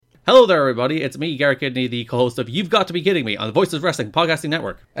Hello there, everybody. It's me, Garrett Kidney, the co-host of You've Got to Be Kidding Me on the Voices of Wrestling Podcasting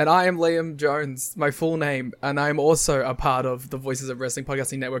Network. And I am Liam Jones, my full name, and I'm also a part of the Voices of Wrestling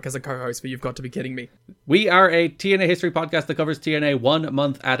Podcasting Network as a co-host for You've Got to Be Kidding Me. We are a TNA history podcast that covers TNA 1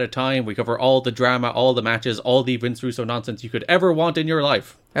 month at a time. We cover all the drama, all the matches, all the Vince Russo nonsense you could ever want in your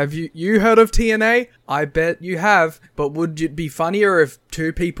life. Have you heard of TNA? I bet you have, but would it be funnier if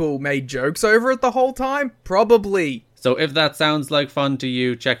two people made jokes over it the whole time? Probably. So if that sounds like fun to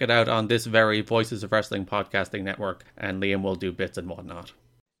you, check it out on this very Voices of Wrestling Podcasting Network, and Liam will do bits and whatnot.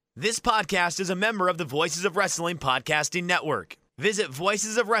 This podcast is a member of the Voices of Wrestling Podcasting Network. Visit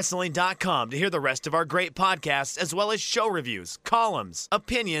voicesofwrestling.com to hear the rest of our great podcasts, as well as show reviews, columns,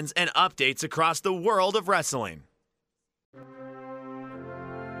 opinions, and updates across the world of wrestling.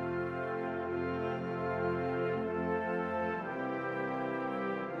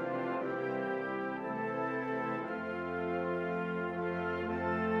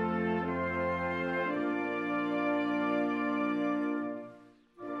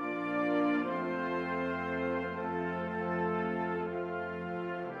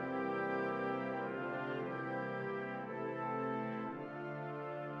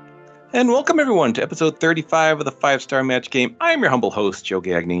 And welcome everyone to episode 35 of the 5-Star Match Game. I am your humble host, Joe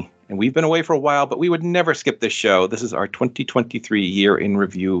Gagney, and we've been away for a while, but we would never skip this show. This is our 2023 year in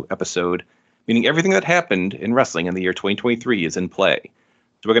review episode, meaning everything that happened in wrestling in the year 2023 is in play.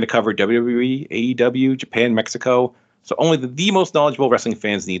 So we're going to cover WWE, AEW, Japan, Mexico, so only the most knowledgeable wrestling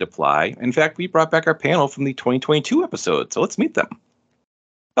fans need apply. In fact, we brought back our panel from the 2022 episode, so let's meet them.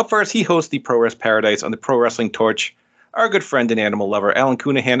 Up first, he hosts the Pro Wrest Paradise on the Pro Wrestling Torch, our good friend and animal lover, Alan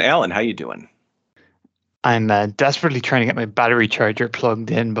Cunahan. Alan, how you doing? I'm desperately trying to get my battery charger plugged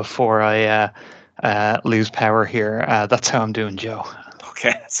in before I lose power here. That's how I'm doing, Joe. Okay,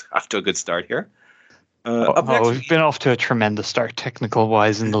 that's off to a good start here. We've been off to a tremendous start,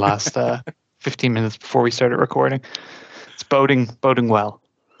 technical-wise, in the last 15 minutes before we started recording. It's boding well.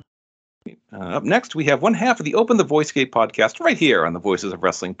 Up next, we have one half of the Open the Voice Gate podcast right here on the Voices of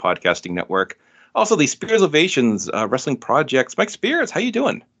Wrestling Podcasting Network. Also, the Spears Ovations Wrestling Projects. Mike Spears, how you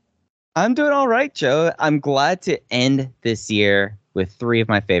doing? I'm doing all right, Joe. I'm glad to end this year with three of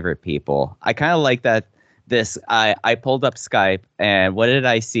my favorite people. I kind of like that. I pulled up Skype, and what did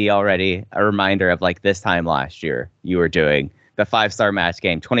I see already? A reminder of like this time last year, you were doing the 5-Star Match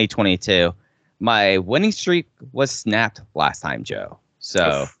Game 2022. My winning streak was snapped last time, Joe.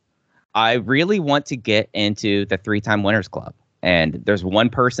 So I really want to get into the 3-time Winners Club. And there's one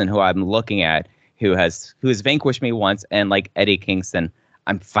person who I'm looking at who has vanquished me once, and like Eddie Kingston,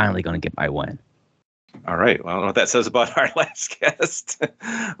 I'm finally going to get my win. All right. Well, I don't know what that says about our last guest.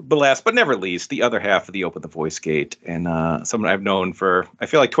 But last but never least, the other half of the Open the Voice Gate, and someone I've known for, I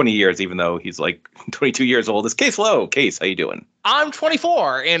feel like 20 years, even though he's like 22 years old, is Case Lowe. Case, how you doing? I'm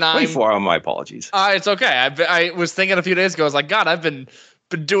 24, and I'm 24. My apologies. It's okay. I was thinking a few days ago, I was like, God, I've been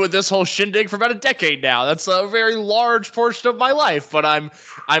doing this whole shindig for about a decade now. That's a very large portion of my life, but I'm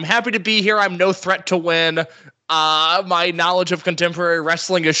happy to be here. I'm no threat to win. My knowledge of contemporary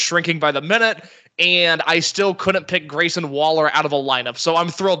wrestling is shrinking by the minute, and I still couldn't pick Grayson Waller out of a lineup, so I'm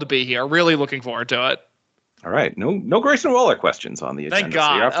thrilled to be here. Really looking forward to it. All right. No Grayson Waller questions on the agenda. Thank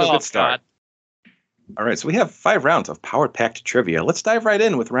God. So you're off to a good start. God. All right. So we have 5 rounds of power-packed trivia. Let's dive right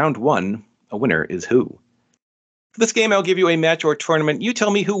in with round 1. A winner is who? For this game, I'll give you a match or tournament. You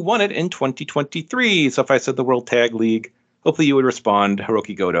tell me who won it in 2023. So if I said the World Tag League, hopefully you would respond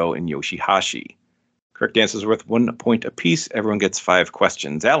Hiroki Goto and Yoshihashi. Correct answers worth 1 point apiece. Everyone gets 5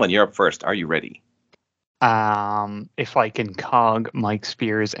 questions. Alan, you're up first. Are you ready? If I can cog Mike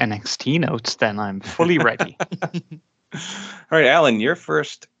Spears NXT notes, then I'm fully ready. All right, Alan, your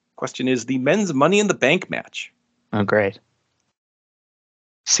first question is the men's Money in the Bank match. Oh, great.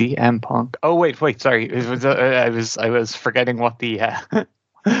 CM Punk. Oh, wait. Sorry. It was, I was forgetting what the.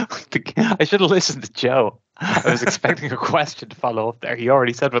 I should have listened to Joe. I was expecting a question to follow up there. He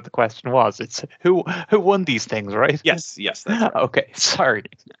already said what the question was. It's who won these things, right? Yes, that's right. Okay, sorry.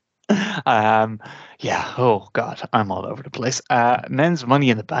 Yeah. Oh God, I'm all over the place. Men's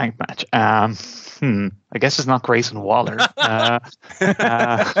Money in the Bank match. I guess it's not Grayson Waller.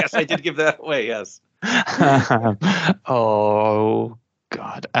 Yes, I did give that away. Yes. Oh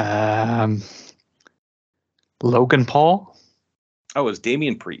God. Logan Paul? Oh, it was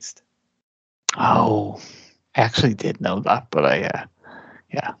Damian Priest. Oh, I actually did know that, but I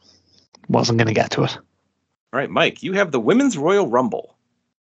wasn't going to get to it. All right, Mike, you have the Women's Royal Rumble.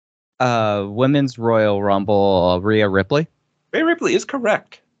 Women's Royal Rumble, Rhea Ripley. Rhea Ripley is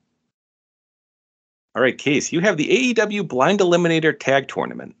correct. All right, Case, you have the AEW Blind Eliminator Tag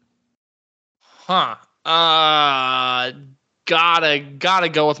Tournament. God, gotta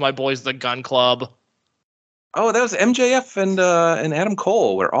go with my boys, the Gun Club. Oh, that was MJF and Adam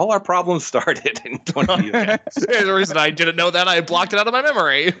Cole, where all our problems started in 20. There's a reason I didn't know that. I blocked it out of my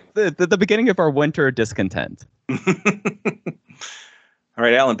memory. The beginning of our winter discontent. All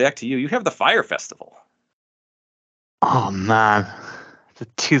right, Alan, back to you. You have the Fire Festival. Oh, man. The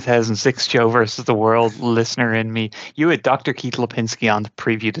 2006 Joe versus the World listener in me. You had Dr. Keith Lipinski on to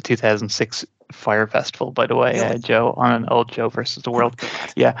preview the 2006 Fire Festival, by the way, Really? Joe, on an old Joe versus the World.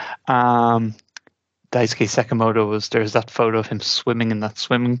 Yeah. Daisuke Sekimoto there's that photo of him swimming in that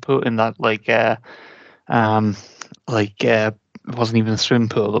swimming pool, in that it wasn't even a swimming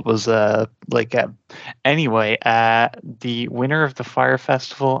pool. It was anyway, the winner of the Fire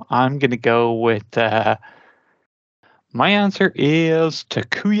Festival, I'm going to go with, my answer is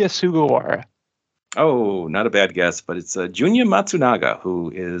Takuya Sugawara. Oh, not a bad guess, but it's Junya Matsunaga,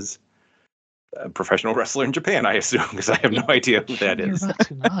 who is a professional wrestler in Japan, I assume, because I have no idea who that is.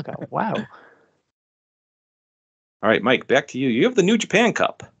 Matsunaga, wow. All right, Mike, back to you. You have the New Japan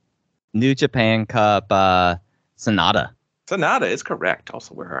Cup. New Japan Cup, Sonata. Sonata is correct.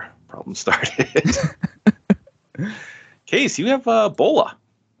 Also where our problem started. Case, you have Bola.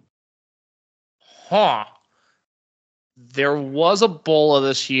 Huh. There was a Bola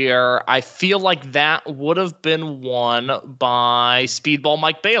this year. I feel like that would have been won by Speedball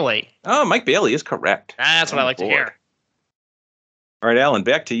Mike Bailey. Oh, Mike Bailey is correct. That's what I like to hear. All right, Alan,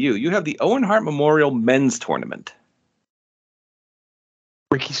 back to you. You have the Owen Hart Memorial Men's Tournament.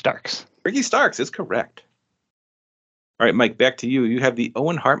 Ricky Starks. Ricky Starks is correct. All right, Mike, back to you. You have the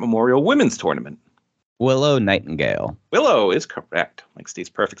Owen Hart Memorial Women's Tournament. Willow Nightingale. Willow is correct. Mike stays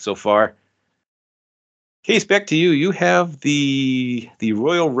perfect so far. Case, back to you. You have the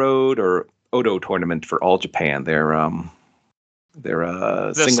Royal Road or Odo tournament for All Japan. Their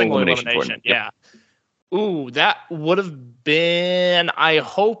The single elimination tournament. Yeah. Ooh, that would have been. I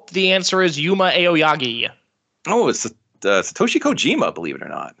hope the answer is Yuma Aoyagi. Oh, it's Satoshi Kojima, believe it or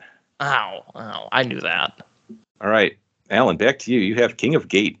not. Ow, I knew that. All right, Alan, back to you. You have King of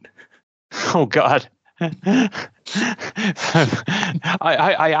Gate. Oh, God.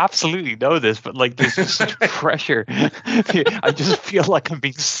 I absolutely know this, but like there's just such pressure. I just feel like I'm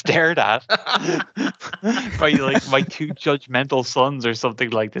being stared at by like my two judgmental sons or something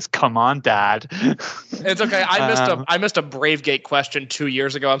like this. Come on, Dad. It's okay. I missed a Bravegate question 2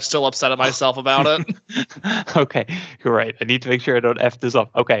 years ago. I'm still upset at myself about it. Okay, you're right. I need to make sure I don't F this up.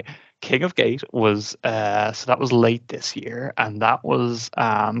 Okay. King of Gate was so that was late this year, and that was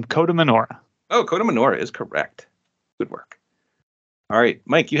Kota Minoura. Oh, Kota Minoura is correct. Good work. All right,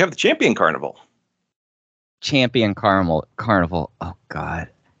 Mike, you have the Champion Carnival. Champion Carnival. Oh, God.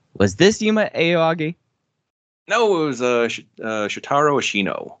 Was this Yuma Aoyagi? No, it was Shotaro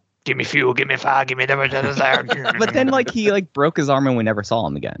Ashino. Give me fuel, give me fire, give me the But then, like, he like broke his arm and we never saw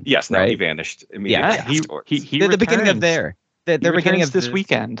him again. Yes, no, right? he vanished immediately. Yeah, afterwards. he The beginning of returns. the He beginning returns of this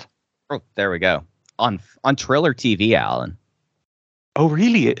weekend. Oh, there we go. On Triller TV, Alan. Oh,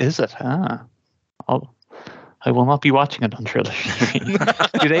 really? Is it? I will not be watching it on Triller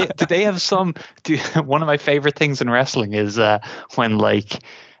TV. Do they have some? One of my favorite things in wrestling is when like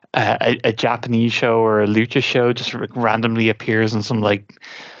a Japanese show or a lucha show just randomly appears in some like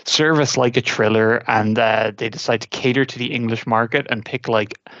service like a Triller, and they decide to cater to the English market and pick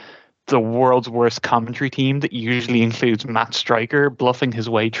like the world's worst commentary team that usually includes Matt Stryker bluffing his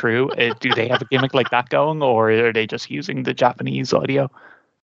way through. Do they have a gimmick like that going, or are they just using the Japanese audio?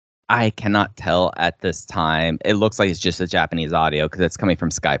 I cannot tell at this time. It looks like it's just a Japanese audio because it's coming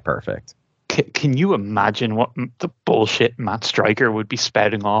from Sky Perfect. Can you imagine what the bullshit Matt Stryker would be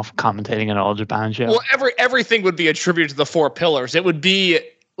spouting off commentating an All Japan show? Well, everything would be attributed to the four pillars. It would be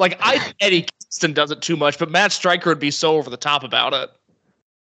like I think Eddie Kingston does it too much, but Matt Stryker would be so over the top about it.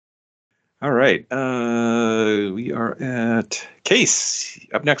 All right, we are at Case.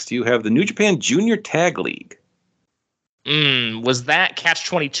 Up next, you have the New Japan Junior Tag League. Was that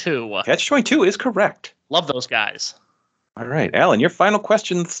Catch-22? Catch-22 is correct. Love those guys. All right, Alan, your final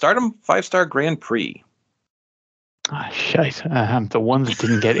question: Stardom 5-Star Grand Prix. Ah, shite. The one that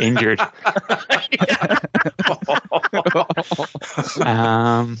didn't get injured.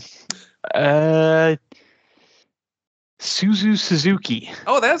 Suzu Suzuki.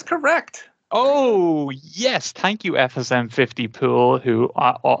 Oh, that's correct. Oh, yes. Thank you, FSM 50 Pool, who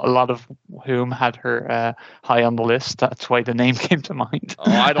a lot of whom had her high on the list. That's why the name came to mind.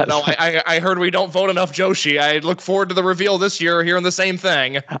 Oh, I don't know. I heard we don't vote enough Joshi. I look forward to the reveal this year, hearing the same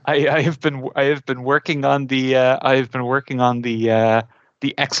thing. I have been working on the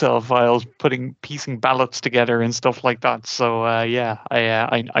Excel files, piecing ballots together and stuff like that. So yeah,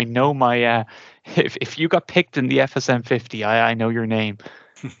 I know my if you got picked in the FSM 50, I know your name.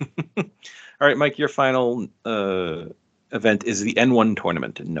 All right, Mike, your final event is the N1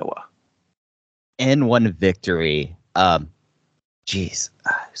 tournament in Noah. N1 victory. Who's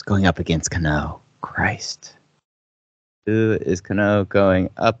going up against Kano? Christ. Who is Kano going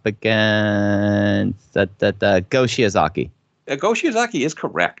up against? Go Shiozaki. Go Shiozaki is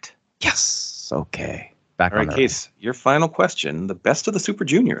correct. Yes. Okay. Back All right, on the Case, your final question. The best of the Super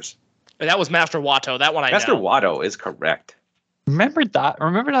Juniors. And that was Master Watto. That one I Master know. Watto is correct. Remember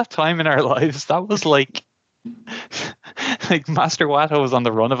that time in our lives? That was like Master Watto was on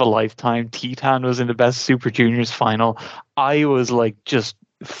the run of a lifetime. Titan was in the best Super Juniors final. I was like just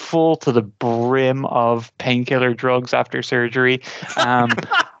full to the brim of painkiller drugs after surgery.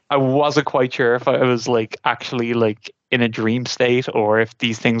 I wasn't quite sure if I was like actually like in a dream state or if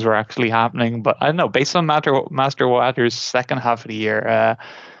these things were actually happening. But I don't know. Based on Master Watto's second half of the year,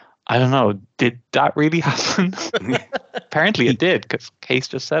 I don't know. Did that really happen? Apparently it did, because Case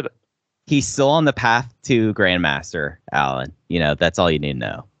just said it. He's still on the path to Grandmaster, Alan. That's all you need to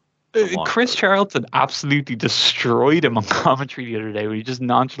know. Chris Charlton absolutely destroyed him on commentary the other day, where he just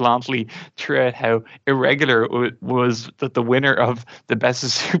nonchalantly threw out how irregular it was that the winner of the Best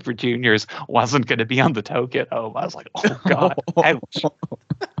of Super Juniors wasn't going to be on the Tokyo Dome. I was like, oh God, ouch.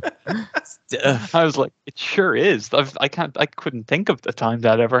 I was like, it sure is. I couldn't think of the time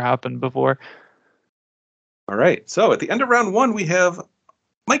that ever happened before. All right. So at the end of round one, we have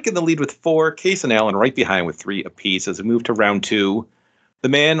Mike in the lead with 4, Case and Alan right behind with 3 apiece. As we move to round 2, the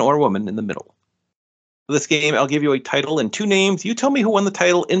man or woman in the middle. For this game, I'll give you a title and 2 names. You tell me who won the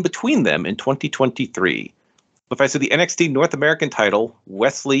title in between them in 2023. If I say the NXT North American title,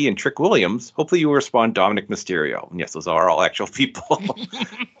 Wesley and Trick Williams, hopefully you will respond Dominic Mysterio. And yes, those are all actual people.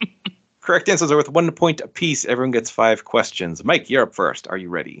 Correct answers are with 1 point apiece. Everyone gets 5 questions. Mike, you're up first. Are you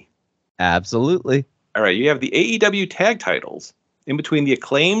ready? Absolutely. All right. You have the AEW tag titles in between the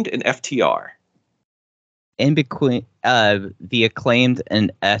Acclaimed and FTR. In between the Acclaimed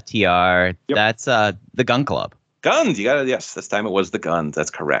and FTR, Yep. That's the Gun Club. Guns. You got it. Yes, this time it was the Guns.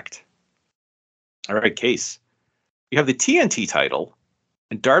 That's correct. All right, Case. You have the TNT title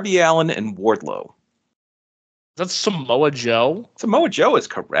and Darby Allin and Wardlow. That's Samoa Joe. Samoa Joe is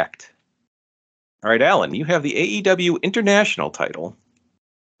correct. All right, Alan. You have the AEW International title,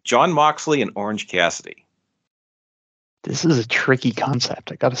 Jon Moxley and Orange Cassidy. This is a tricky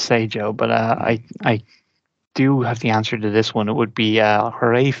concept, I gotta say, Joe, but I do have the answer to this one. It would be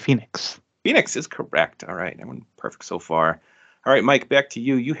Rey Fenix. Phoenix is correct. All right, everyone perfect so far. All right, Mike, back to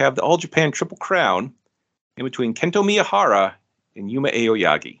you. You have the All Japan Triple Crown in between Kento Miyahara and Yuma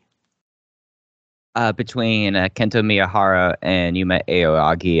Aoyagi. Between Kento Miyahara and Yuma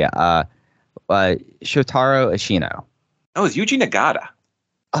Aoyagi, Shotaro Ashino. Oh, it's Yuji Nagata.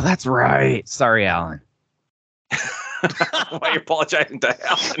 Oh, that's right. Sorry, Alan. Why are you apologizing to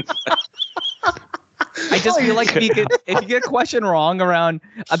Alan? I just feel like if you get a question wrong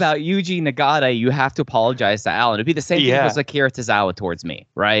about Yuji Nagata, you have to apologize to Alan. It'd be the same thing as Akira Tozawa towards me,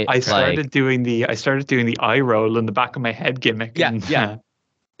 right? I started doing the eye roll in the back of my head gimmick. Yeah.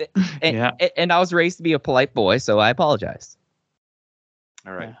 And I was raised to be a polite boy, so I apologize.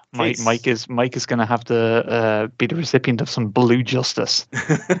 All right. Mike is going to have to be the recipient of some blue justice.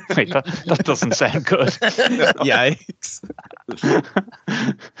 Wait, that doesn't sound good. Yikes.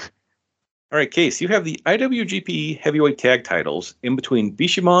 All right, Case, you have the IWGP Heavyweight Tag titles in between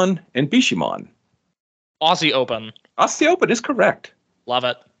Bishamon and Bishamon. Aussie Open. Aussie Open is correct. Love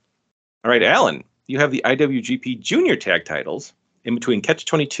it. All right, Alan, you have the IWGP Junior Tag titles in between Catch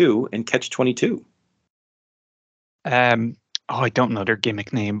 22 and Catch 22. I don't know their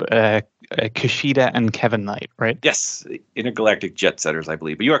gimmick name, but Kushida and Kevin Knight, right? Yes, Intergalactic Jet Setters, I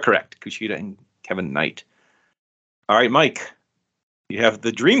believe. But you are correct. Kushida and Kevin Knight. All right, Mike, you have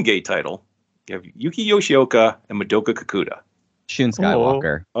the Dreamgate title. You have Yuki Yoshioka and Madoka Kakuta. Shun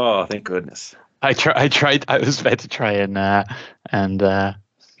Skywalker. Oh, thank goodness. I tried. I was about to try and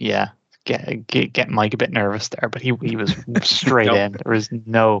get Mike a bit nervous there, but he was straight in. There was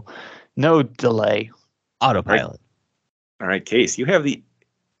no delay. Autopilot. All right, Case, you have the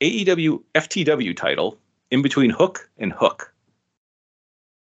AEW FTW title in between Hook and Hook.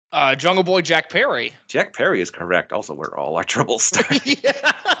 Jungle Boy Jack Perry. Jack Perry is correct. Also, where all our troubles start.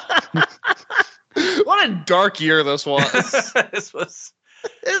 What a dark year this was.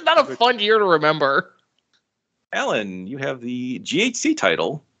 It's not a fun year to remember. Alan, you have the GHC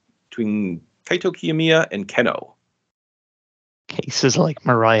title between Kaito Kiyomiya and Keno. Case is like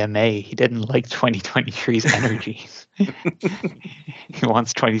Mariah May. He didn't like 2023's energy. He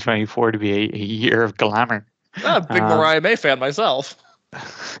wants 2024 to be a year of glamour. I'm a big Mariah May fan myself.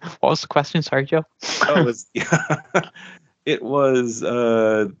 What was the question? Sorry, Joe. Oh, it was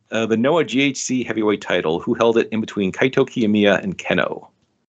the Noah GHC heavyweight title. Who held it in between Kaito Kiyomiya and Keno?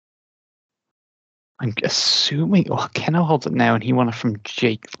 I'm assuming, Keno holds it now, and he won it from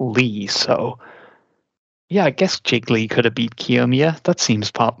Jake Lee. So, yeah, I guess Jake Lee could have beat Kiyomiya. That seems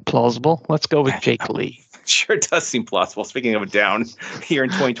plausible. Let's go with Jake Lee. Sure does seem plausible. Speaking of it down here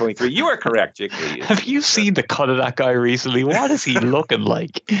in 2023, you are correct, Jake Lee. Have you seen the cut of that guy recently? What is he looking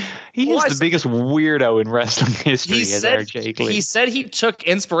like? He is the biggest weirdo in wrestling history. Jake Lee. He said he took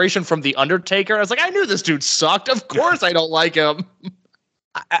inspiration from The Undertaker. I was like, I knew this dude sucked. Of course I don't like him.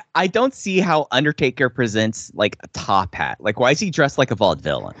 I don't see how Undertaker presents like a top hat. Like, why is he dressed like a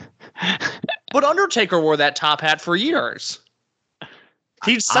vaudevillain? But Undertaker wore that top hat for years.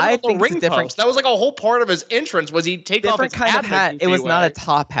 He'd set up the ring post. That was like a whole part of his entrance. Was he'd take off his kind of hat? It was not a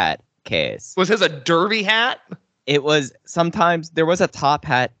top hat case. Was his a derby hat? It was sometimes there was a top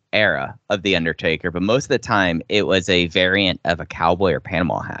hat era of the Undertaker, but most of the time it was a variant of a cowboy or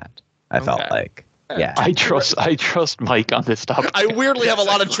Panama hat. I felt like. Yeah, I trust Mike on this topic. I weirdly have a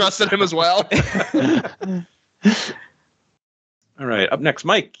lot of trust in him as well. All right, up next,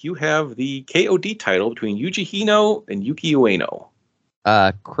 Mike, you have the KOD title between Yuji Hino and Yuki Ueno.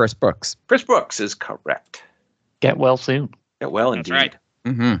 Chris Brooks. Chris Brooks is correct. Get well soon. Get well indeed. That's right.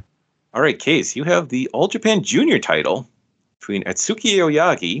 Mm-hmm. All right, Case, you have the All Japan Junior title between Atsuki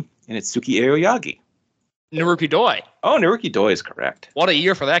Aoyagi and Atsuki Aoyagi. Naruki Doi. Oh, Naruki Doi is correct. What a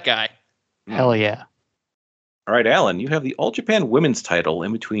year for that guy. Hell yeah. All right, Alan, you have the All Japan Women's title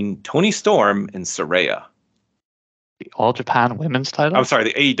in between Toni Storm and Saraya. The All Japan Women's title? I'm sorry,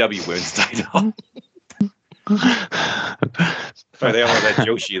 the AEW Women's title. Sorry, they have that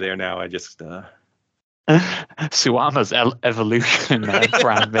Joshi there now. I just... Suwama's Evolution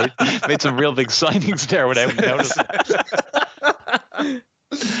brand made some real big signings there without noticing.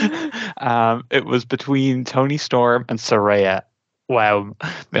 It was between Toni Storm and Saraya. Wow.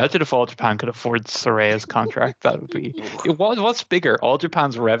 Imagine if All Japan could afford Saraya's contract. That would be... What's bigger, All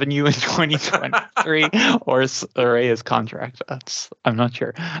Japan's revenue in 2023 or Saraya's contract? I'm not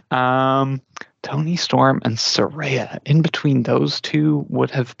sure. Toni Storm and Saraya. In between those two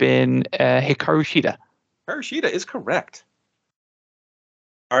would have been Hikaru Shida. Hikaru Shida is correct.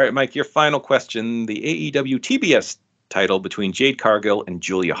 All right, Mike, your final question. The AEW TBS title between Jade Cargill and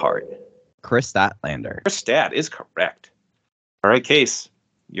Julia Hart. Chris Statlander. Chris Stat is correct. All right, Case,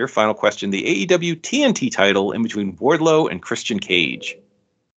 your final question. The AEW TNT title in between Wardlow and Christian Cage.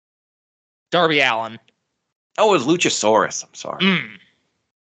 Darby Allin. Oh, it was Luchasaurus. I'm sorry.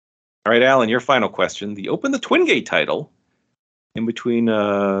 All right, Alan, your final question. The Open the Twin Gate title in between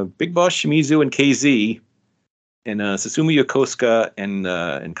Big Boss Shimizu and KZ and Susumu Yokosuka and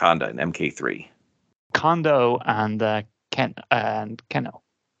Kanda and MK3. Kondo and Keno.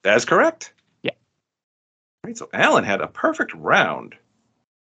 That's correct. Yeah. All right, so Alan had a perfect round.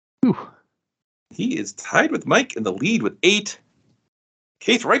 Whew. He is tied with Mike in the lead with 8.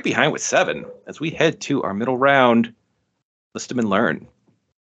 Keith right behind with 7 as we head to our middle round. List them and learn.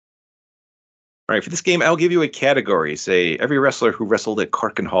 All right, for this game, I'll give you a category. Say, every wrestler who wrestled at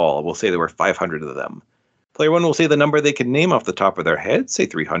Cork and Hall. We'll say there were 500 of them. Player 1 will say the number they can name off the top of their head, say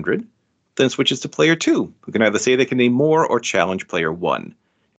 300. Then switches to player 2, who can either say they can name more or challenge player 1.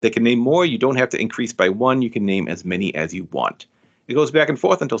 If they can name more, you don't have to increase by 1. You can name as many as you want. It goes back and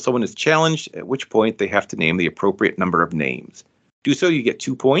forth until someone is challenged, at which point they have to name the appropriate number of names. Do so, you get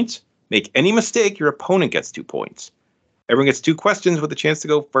 2 points. Make any mistake, your opponent gets 2 points. Everyone gets 2 questions with a chance to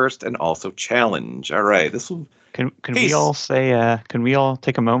go first and also challenge. All right, this will. Can we all say? Can we all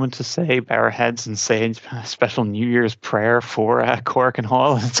take a moment to say, bow our heads and say a special New Year's prayer for Cork and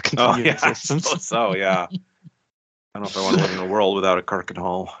Hall and its continued existence? So yeah. I don't know if I want to live in a world without a Cork and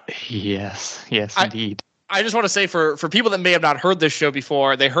Hall. Yes, indeed. I just want to say for people that may have not heard this show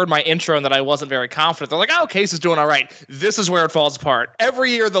before, they heard my intro and that I wasn't very confident. They're like, oh, Case is doing all right. This is where it falls apart.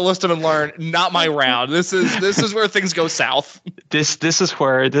 Every year the list them and learn, not my round. This is where things go south. This is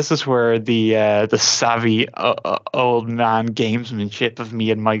where the savvy old man gamesmanship of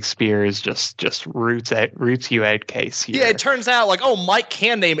me and Mike Spears just roots you out, Case. Here. Yeah, it turns out like, oh, Mike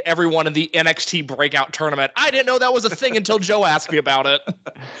can name everyone in the NXT breakout tournament. I didn't know that was a thing until Joe asked me about it.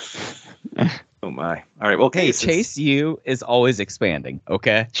 Oh my. All right. Well, hey, Chase U is always expanding.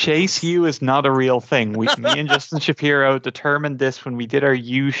 Okay. Chase U is not a real thing. Me and Justin Shapiro determined this when we did our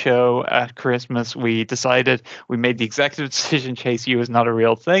U show at Christmas. We made the executive decision. Chase U is not a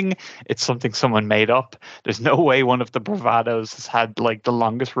real thing. It's something someone made up. There's no way one of the Bravados has had like the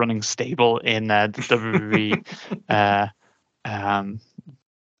longest running stable in the WWE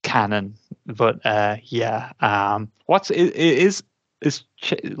canon. But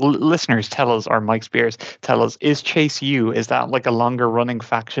listeners tell us, or Mike Spears tell us, is Chase U, is that like a longer running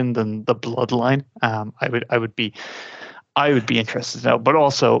faction than the Bloodline? I would be interested to know, but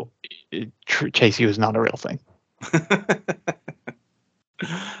also Chase U is not a real thing.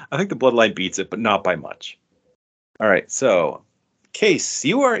 I think the Bloodline beats it, but not by much. All right, so Case,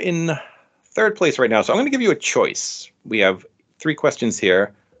 you are in third place right now, so I'm going to give you a choice. We have 3 questions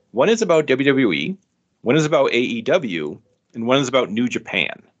here. One is about WWE, one is about AEW, and one is about New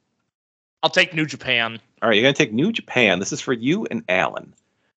Japan. I'll take New Japan. All right, you're going to take New Japan. This is for you and Alan.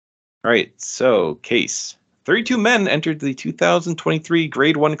 All right, so Case, 32 men entered the 2023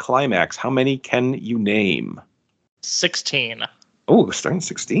 Grade 1 Climax. How many can you name? 16. Oh, starting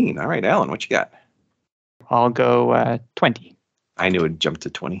 16. All right, Alan, what you got? I'll go 20. I knew it'd jump to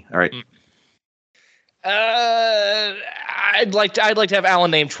 20. All right. I'd like to have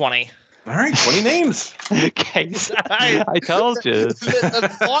Alan name 20. All right, 20 names. Case, I told you. The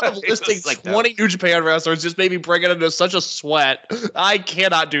thought of listing like 20 New Japan wrestlers just made me bring it into such a sweat. I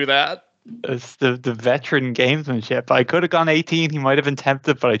cannot do that. It's the veteran gamesmanship. I could have gone 18. He might have been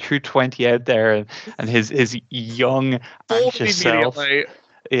tempted, but I threw 20 out there, and his young, anxious self.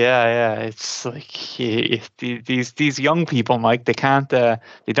 Yeah. It's like these young people, Mike. They can't. They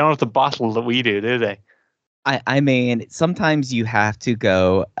don't have the bottle that we do they? I mean, sometimes you have to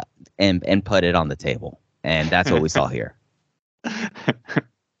go and put it on the table, and that's what we saw here.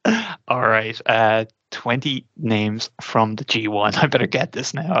 All right. 20 names from the G1. I better get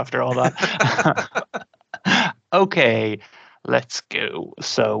this now after all that. Okay, let's go.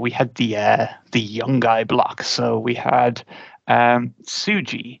 So we had the young guy block. So we had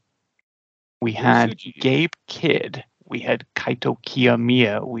Tsuji. We had Gabe Kidd. We had Kaito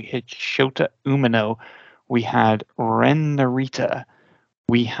Kiyomiya. We had Shota Umino. We had Ren Narita.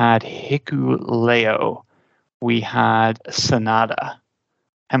 We had Hiku Leo. We had Sanada.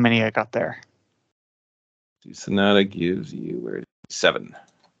 How many I got there? Sonata gives you 7.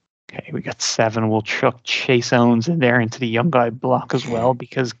 Okay, we got 7. We'll chuck Chase Owens in there into the young guy block as well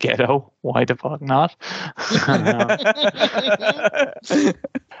because ghetto. Why the fuck not?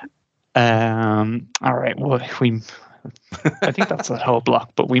 All right. Well, I think that's that whole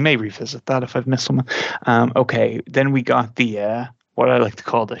block, but we may revisit that if I've missed someone. Okay, then we got the what I like to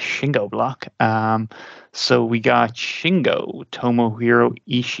call the Shingo block. So we got Shingo, Tomohiro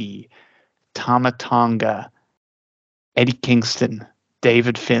Ishii, Tama Tonga, Eddie Kingston,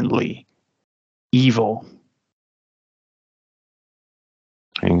 David Finlay, Evil.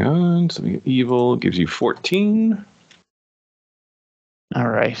 Hang on. So we got Evil gives you 14. All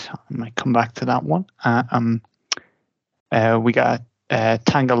right. I might come back to that one. We got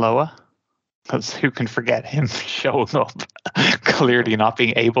Tangaloa, because who can forget him showing up, clearly not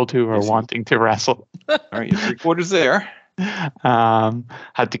being able to or wanting to wrestle. All right, 3/4 there.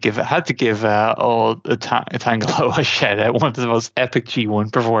 Had to give all the Tangaloa a shout out. One of the most epic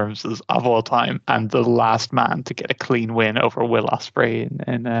G1 performances of all time, and the last man to get a clean win over Will Ospreay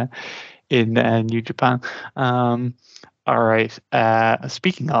in New Japan. All right.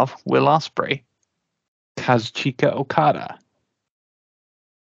 Speaking of Will Ospreay, Kazuchika Okada,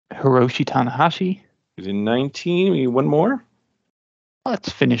 Hiroshi Tanahashi. He's in 19. We need one more.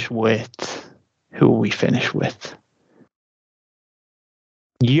 Let's finish with who will we finish with?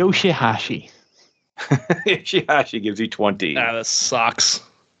 Yoshihashi. Yoshihashi gives you 20. That sucks.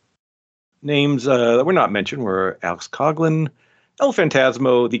 Names that were not mentioned were Alex Coughlin, El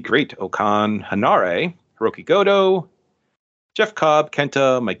Phantasmo, The Great Okan, Hanare, Hiroki Goto, Jeff Cobb,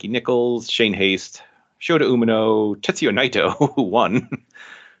 Kenta, Mikey Nichols, Shane Haste, Shota Umino, Tetsuya Naito, who won,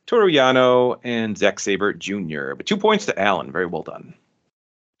 Toru Yano, and Zack Sabre Jr. But 2 points to Alan. Very well done.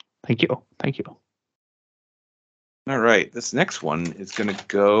 Thank you. All right. This next one is going to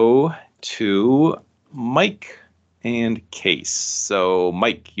go to Mike and Case. So,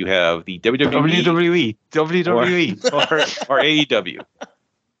 Mike, you have the WWE or AEW.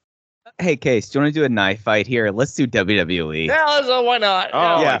 Hey, Case, do you want to do a knife fight here? Let's do WWE. Yeah, why not?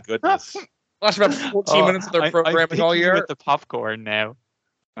 Oh, Yeah. my goodness. Watch about 14 minutes of their programming all year. With the popcorn now.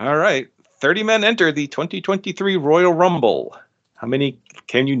 All right. 30 men enter the 2023 Royal Rumble. How many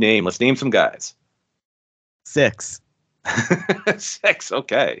can you name? Let's name some guys. 6. 6.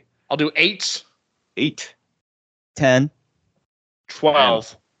 Okay. I'll do 8. 8. 10.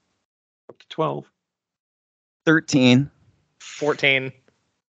 12. Up to 12. 13. 14.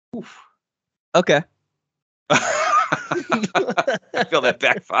 Oof. Okay. I feel that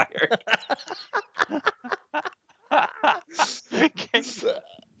backfired.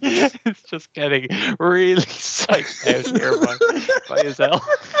 It's just getting really psyched out here by yourself.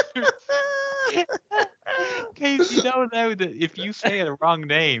 Case, you know now that if you say a wrong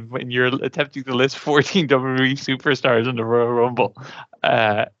name when you're attempting to list 14 WWE superstars in the Royal Rumble,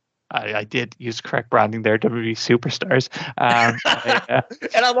 I did use correct branding there, WWE superstars. And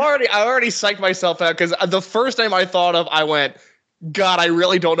I already psyched myself out because the first name I thought of, I went, God, I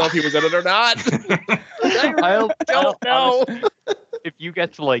really don't know if he was in it or not. I don't know. If you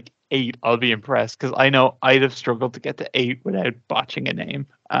get to like 8, I'll be impressed because I know I'd have struggled to get to 8 without botching a name.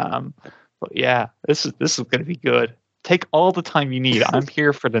 But yeah, this is going to be good. Take all the time you need. I'm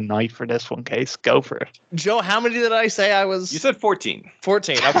here for the night for this one, Case. Go for it. Joe, how many did I say I was? You said 14.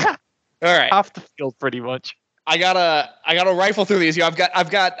 14. Okay. All right. Half the field, pretty much. I gotta rifle through these. I've got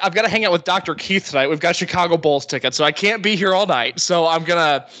to hang out with Dr. Keith tonight. We've got Chicago Bulls tickets, so I can't be here all night. So I'm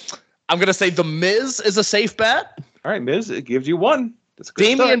gonna say The Miz is a safe bet. All right, Miz, it gives you 1. That's a good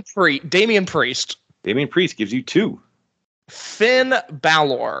Damian start. Priest. Damian Priest gives you 2. Finn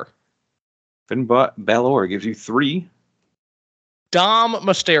Balor. Finn Balor gives you 3. Dom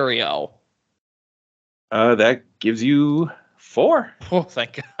Mysterio. That gives you 4. Oh,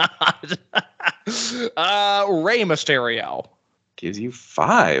 thank God. Rey Mysterio. Gives you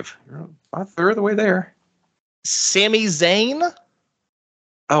 5. You're about a third of the way there. Sami Zayn.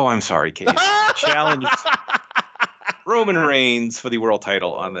 Oh, I'm sorry, Case. Challenge Roman Reigns for the world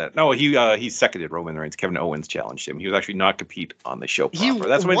title on that. No, he seconded Roman Reigns. Kevin Owens challenged him. He was actually not compete on the show proper.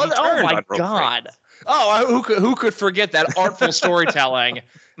 That's when he turned oh my on Roman God. Reigns. Oh, who could forget that artful storytelling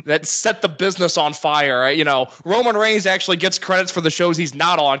that set the business on fire? You know, Roman Reigns actually gets credits for the shows he's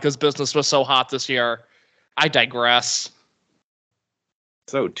not on because business was so hot this year. I digress.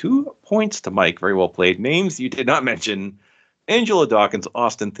 So 2 points to Mike. Very well played. Names you did not mention: Angela Dawkins,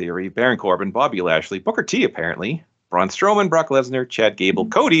 Austin Theory, Baron Corbin, Bobby Lashley, Booker T, apparently, Braun Strowman, Brock Lesnar, Chad Gable,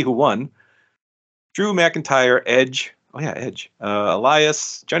 Cody, who won, Drew McIntyre, Edge. Oh, yeah, Edge.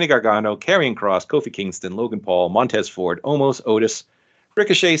 Elias, Johnny Gargano, Karrion Kross, Kofi Kingston, Logan Paul, Montez Ford, Omos, Otis,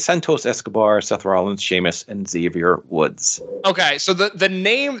 Ricochet, Santos Escobar, Seth Rollins, Sheamus, and Xavier Woods. Okay, so the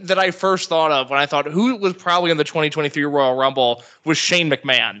name that I first thought of when I thought who was probably in the 2023 Royal Rumble was Shane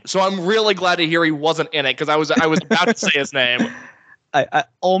McMahon. So I'm really glad to hear he wasn't in it because I was about to say his name. I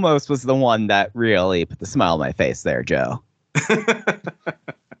almost was the one that really put the smile on my face there, Joe.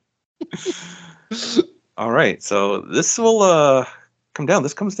 All right, so this will come down.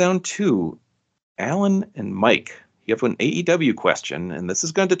 This comes down to Alan and Mike. You have an AEW question, and this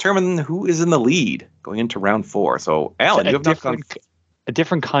is going to determine who is in the lead going into round 4. So, Alan, you have not gone. A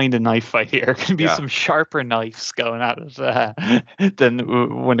different kind of knife fight here. Going to be some sharper knives going at it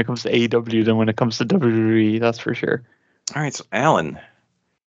than when it comes to AEW than when it comes to WWE. That's for sure. All right, so Alan,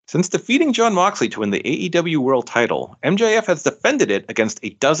 since defeating Jon Moxley to win the AEW World Title, MJF has defended it against a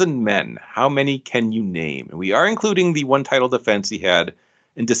dozen men. How many can you name? And we are including the one title defense he had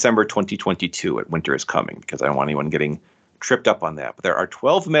in December 2022 at Winter is Coming, because I don't want anyone getting tripped up on that. But there are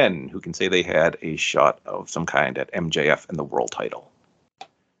 12 men who can say they had a shot of some kind at MJF and the world title.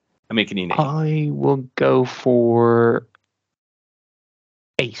 How many can you name? I will go for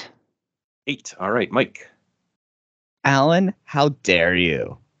 8. 8. All right, Mike. Alan, how dare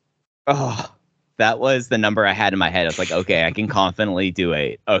you? Oh, that was the number I had in my head. I was like, okay, I can confidently do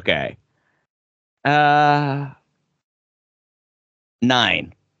 8. Okay. 9.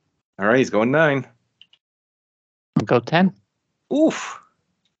 All right, he's going 9. I'll go 10. Oof.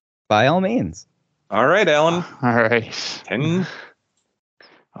 By all means. All right, Alan. All right. 10.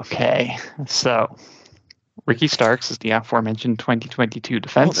 Okay, so Ricky Starks is the aforementioned 2022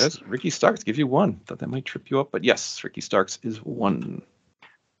 defense. Oh, Ricky Starks gives you 1. Thought that might trip you up, but yes, Ricky Starks is 1.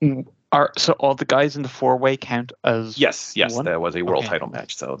 So all the guys in the 4-way count as yes, 1? That was a world title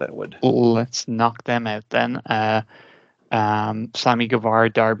match, so that would. Let's knock them out then. Sammy Guevara,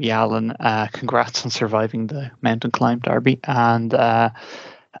 Darby Allin, congrats on surviving the mountain climb, Darby, and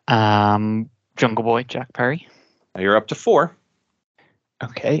Jungle Boy, Jack Perry. Now you're up to 4.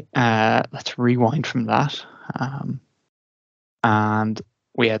 Okay, let's rewind from that. And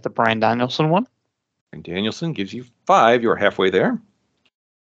we had the Bryan Danielson one. And Danielson gives you 5. You're halfway there.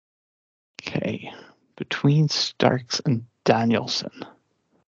 Okay, between Starks and Danielson.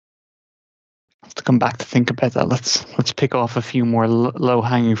 Let's come back to think about that. Let's pick off a few more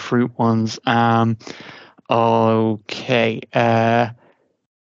low-hanging fruit ones. Okay, Hiroshi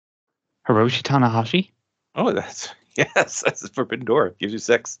Tanahashi. Oh, that's Forbidden Door. Gives you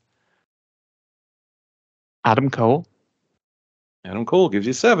 6. Adam Cole. Adam Cole gives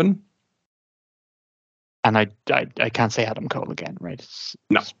you 7. And I can't say Adam Cole again, right? It's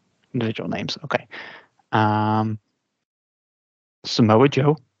individual names. Okay. Samoa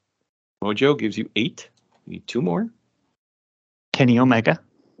Joe. Samoa Joe gives you 8. You need 2 more. Kenny Omega.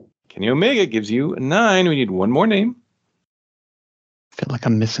 Kenny Omega gives you a 9. We need one more name. I feel like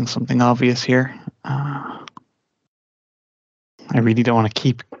I'm missing something obvious here. I really don't want to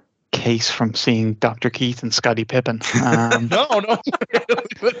keep Case from seeing Dr. Keith and Scottie Pippen. No.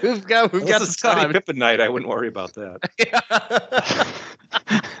 we've got This the is Scottie time. Pippen night. I wouldn't worry about that.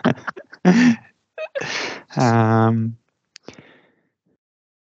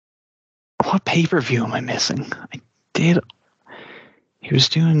 What pay-per-view am I missing? He was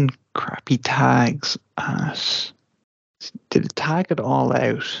doing crappy tags. Did a tag it all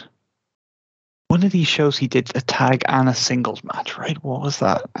out? One of these shows he did a tag and a singles match, right? What was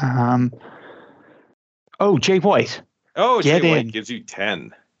that? Jay White. Oh, Get Jay in. White gives you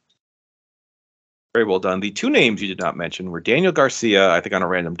 10. Very well done. The two names you did not mention were Daniel Garcia, I think on a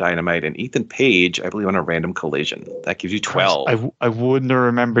random Dynamite, and Ethan Page, I believe on a random Collision. That gives you 12. I wouldn't have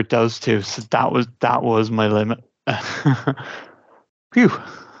remembered those two, so that was my limit. Phew.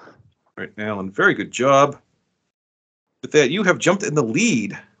 Right now, and very good job. With that, you have jumped in the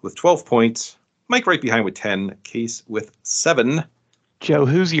lead with 12 points. Mike right behind with 10. Case with 7. Joe,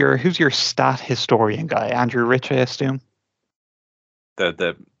 who's your stat historian guy? Andrew Rich, I assume. I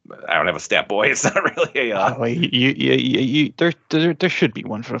don't have a stat boy. It's not really a. There should be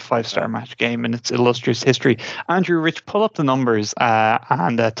one for a 5-star match game in its illustrious history. Andrew Rich, pull up the numbers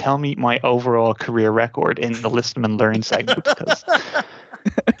and tell me my overall career record in the Listen and Learn segment, because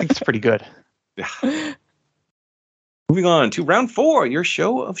I think it's pretty good. Yeah. Moving on to round 4, your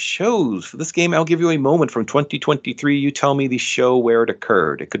show of shows. For this game, I'll give you a moment from 2023. You tell me the show where it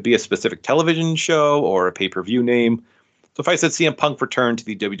occurred. It could be a specific television show or a pay-per-view name. So if I said CM Punk returned to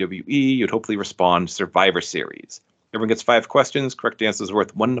the WWE, you'd hopefully respond Survivor Series. Everyone gets 5 questions. Correct answers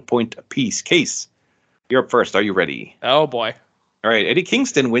worth 1 point apiece. Case, you're up first. Are you ready? Oh boy. All right. Eddie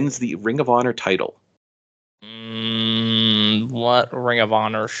Kingston wins the Ring of Honor title. What Ring of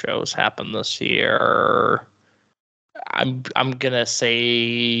Honor shows happened this year? I'm gonna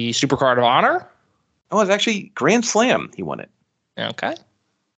say Supercard of Honor. Oh, it's actually Grand Slam. He won it. Okay.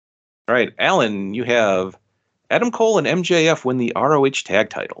 All right, Alan, you have Adam Cole and MJF win the ROH tag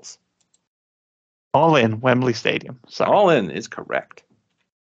titles. All in Wembley Stadium. Sorry. All in is correct.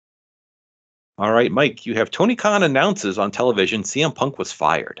 All right, Mike, you have Tony Khan announces on television CM Punk was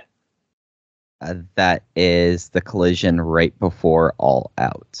fired. That is the Collision right before All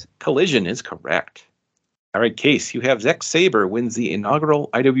Out. Collision is correct. All right, Case, you have Zack Sabre wins the inaugural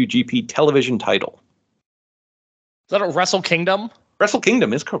IWGP television title. Is that a Wrestle Kingdom? Wrestle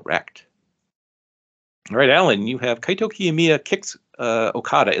Kingdom is correct. All right, Alan, you have Kaito Kiyomiya kicks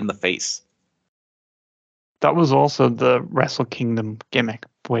Okada in the face. That was also the Wrestle Kingdom gimmick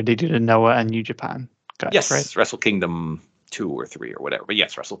where they did a Noah and New Japan guys, Yes, right? Wrestle Kingdom 2 or 3 or whatever. But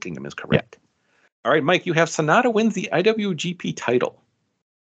yes, Wrestle Kingdom is correct. Yeah. All right, Mike, you have Sonata wins the IWGP title.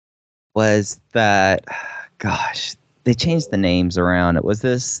 Was that... Gosh, they changed the names around. Was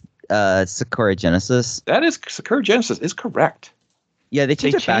this Sakura Genesis? That is Sakura Genesis is correct. Yeah, they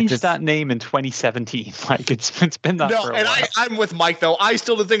changed that name in 2017. Like it's been that for a while. And I'm with Mike though. I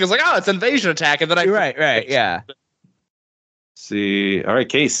still did think it's like, it's Invasion Attack, and then right, yeah. See, all right,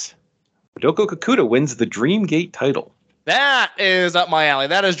 Case. Hideko Kakuta wins the Dream Gate title. That is up my alley.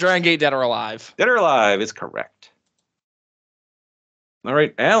 That is Dragon Gate Dead or Alive. Dead or Alive is correct. All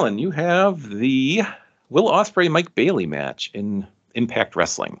right, Alan, you have the Will Ospreay Mike Bailey match in Impact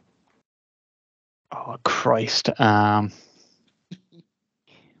Wrestling. Oh Christ!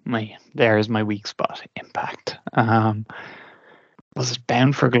 There's my weak spot. Impact. Was it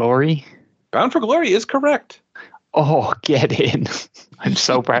Bound for Glory? Bound for Glory is correct. Oh, get in! I'm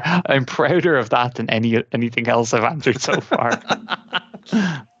so proud. I'm prouder of that than anything else I've answered so far.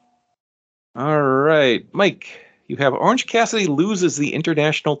 All right, Mike, you have Orange Cassidy loses the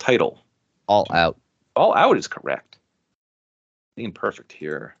international title. All Out. All Out is correct. Being perfect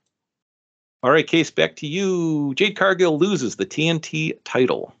here. All right, Case, back to you. Jade Cargill loses the TNT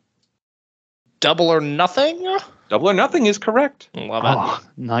title. Double or Nothing? Double or Nothing is correct. Love it. Oh,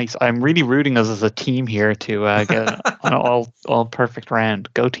 nice. I'm really rooting us as a team here to get an all perfect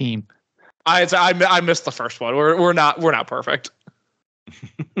round. Go team. I missed the first one. We're not perfect.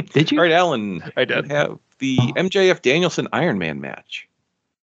 Did you? All right, Alan. I did. You have the MJF Danielson Iron Man match.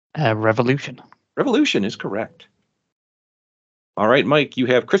 Revolution. Revolution is correct. All right, Mike, you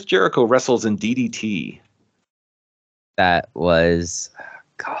have Chris Jericho wrestles in DDT. That was...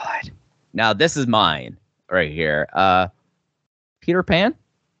 God. Now, this is mine right here. Peter Pan?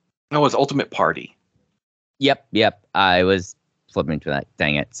 No, it was Ultimate Party. Yep. I was flipping to that.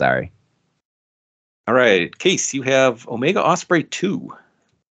 Dang it. Sorry. All right, Case, you have Omega Ospreay 2.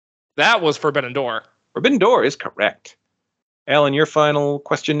 That was Forbidden Door. Forbidden Door is correct. Alan, your final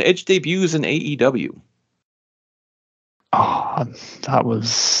question. Edge debuts in AEW. Oh, that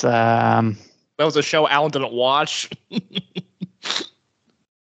was That was a show Alan didn't watch.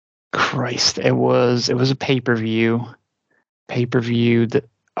 Christ. It was a pay-per-view. That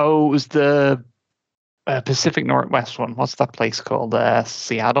it was the Pacific Northwest one. What's that place called?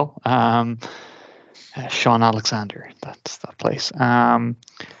 Seattle. Sean Alexander. That's that place. What's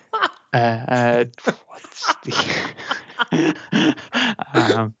the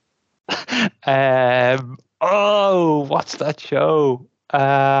what's that show?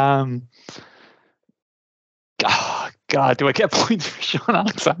 Oh, God, do I get points for Sean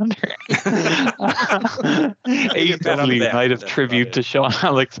Alexander? AEW Night of Tribute to Sean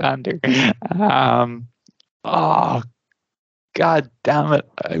Alexander. Oh, God damn it.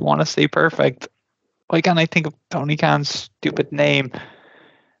 I want to say perfect. Why can't I think of Tony Khan's stupid name?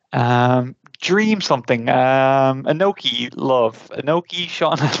 Dream something. Inoki,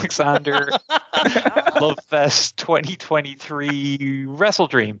 Sean Alexander, Love Fest 2023, Wrestle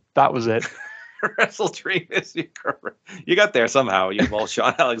Dream. That was it. Wrestle Dream is correct. You got there somehow. You involved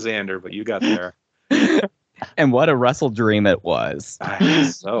Sean Alexander, but you got there. And what a Wrestle Dream it was.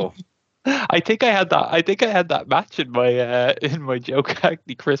 So I think I had that match in my Joe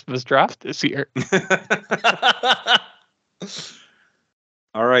Cagney Christmas draft this year.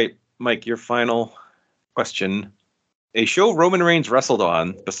 All right, Mike, your final question. A show Roman Reigns wrestled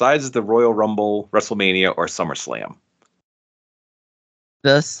on besides the Royal Rumble, WrestleMania, or SummerSlam.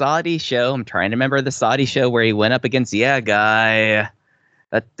 The Saudi show. I'm trying to remember the Saudi show where he went up against guy.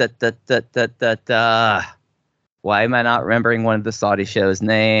 Why am I not remembering one of the Saudi show's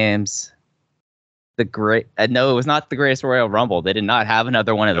names? No, it was not the Greatest Royal Rumble. They did not have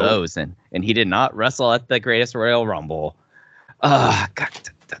another one of those, and he did not wrestle at the Greatest Royal Rumble.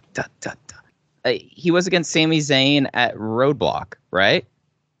 He was against Sami Zayn at Roadblock, right?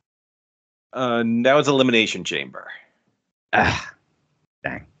 That was Elimination Chamber.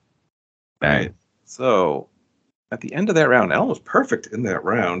 Dang. All right. So, at the end of that round, Alan was perfect in that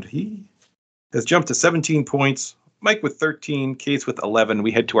round. He has jumped to 17 points. Mike with 13, Case with 11.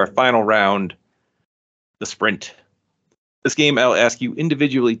 We head to our final round, the sprint. This game, I'll ask you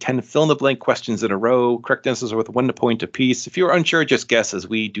individually 10 fill-in-the-blank questions in a row. Correct answers are worth 1 point apiece. If you're unsure, just guess as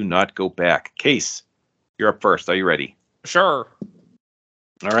we do not go back. Case, you're up first. Are you ready? Sure.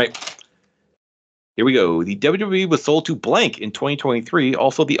 All right. Here we go. The WWE was sold to blank in 2023,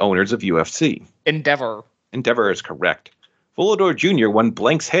 also the owners of UFC. Endeavor. Endeavor is correct. Volador Jr. won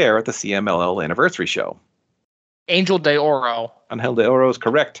blank's hair at the CMLL anniversary show. Angel de Oro. Angel de Oro is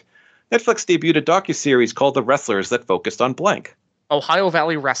correct. Netflix debuted a docuseries called The Wrestlers that focused on blank. Ohio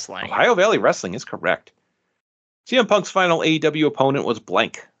Valley Wrestling. Ohio Valley Wrestling is correct. CM Punk's final AEW opponent was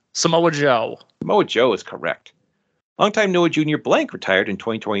blank. Samoa Joe. Samoa Joe is correct. Longtime Noah Jr. blank retired in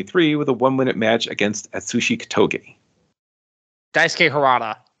 2023 with a 1-minute match against Atsushi Katoge. Daisuke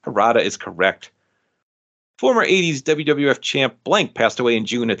Harada. Harada is correct. Former 80s WWF champ blank passed away in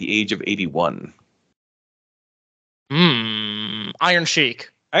June at the age of 81. Iron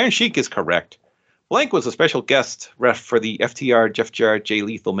Sheik. Iron Sheik is correct. Blank was a special guest ref for the FTR Jeff Jarrett Jay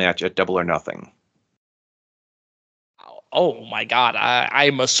Lethal match at Double or Nothing. Oh my God.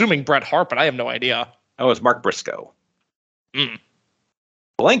 I'm assuming Bret Hart, but I have no idea. Oh, it was Mark Briscoe.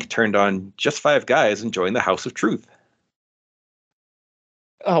 Blank turned on just 5 guys and joined the House of Truth.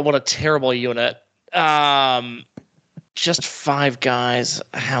 Oh, what a terrible unit. Just 5 guys.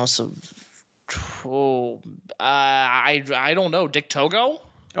 House of... Oh, I don't know. Dick Togo?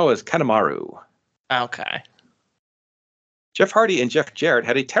 Oh, it was Kanemaru. Okay. Jeff Hardy and Jeff Jarrett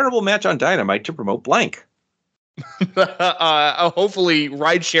had a terrible match on Dynamite to promote blank. Hopefully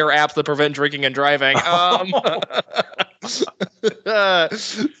rideshare apps that prevent drinking and driving. Oh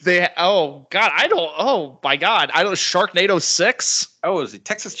my God. I don't Sharknado 6? Oh, it was the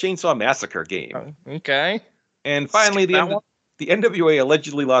Texas Chainsaw Massacre game. Okay. And finally, the NWA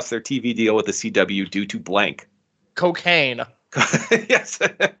allegedly lost their TV deal with the CW due to blank. Cocaine. Yes,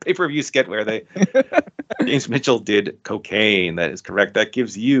 pay-per-view skit where James Mitchell did cocaine. That is correct. That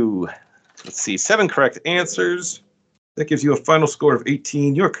gives you, 7 correct answers. That gives you a final score of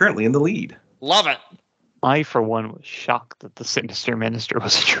 18. You are currently in the lead. Love it. I, for one, was shocked that the Sinister Minister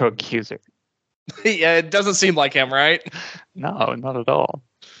was a drug user. Yeah, it doesn't seem like him, right? No, not at all.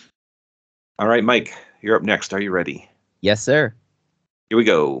 All right, Mike, you're up next. Are you ready? Yes, sir. Here we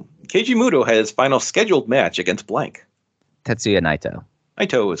go. Keiji Muto had his final scheduled match against blank. Tetsuya Naito.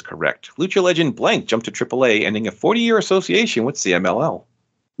 Naito is correct. Lucha legend blank jumped to AAA, ending a 40-year association with CMLL.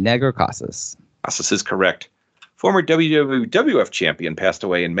 Negro Casas. Casas is correct. Former WWF champion passed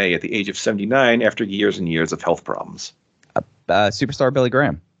away in May at the age of 79 after years and years of health problems. Superstar Billy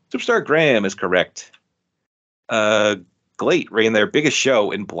Graham. Superstar Graham is correct. Glate ran their biggest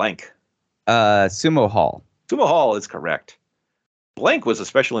show in blank. Sumo Hall. Sumo Hall is correct. Blank was a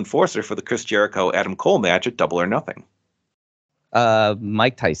special enforcer for the Chris Jericho-Adam Cole match at Double or Nothing.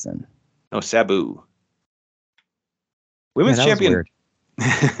 Mike Tyson. No, Sabu. Women's Yeah, that was champion. weird.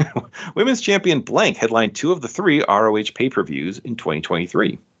 Women's champion Blank headlined 2 of the 3 ROH pay-per-views in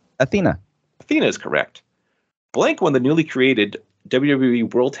 2023. Athena. Athena is correct. Blank won the newly created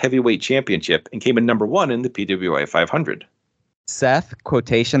WWE World Heavyweight Championship and came in number 1 in the PWI 500. Seth,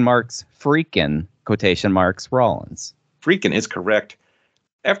 quotation marks, freaking, quotation marks, Rollins. Freakin' is correct.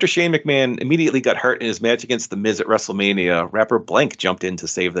 After Shane McMahon immediately got hurt in his match against The Miz at WrestleMania, rapper Blank jumped in to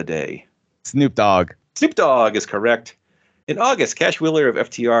save the day. Snoop Dogg. Snoop Dogg is correct. In August, Cash Wheeler of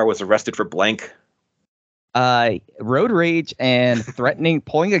FTR was arrested for blank. Road rage and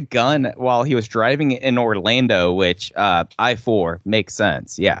pulling a gun while he was driving in Orlando, which I-4 makes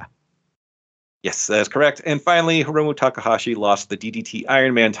sense. Yeah. Yes, that is correct. And finally, Hiromu Takahashi lost the DDT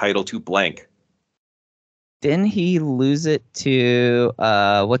Iron Man title to blank. Didn't he lose it to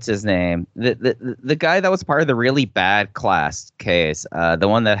what's his name? The guy that was part of the really bad class case, the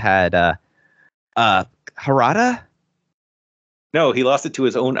one that had Harada? No, he lost it to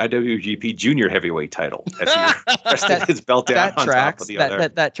his own IWGP Junior Heavyweight title. As he rested his belt down That on tracks. top of the other.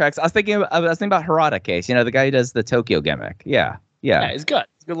 That tracks. I was thinking about Harada case. You know, the guy who does the Tokyo gimmick. Yeah. Yeah, he's good.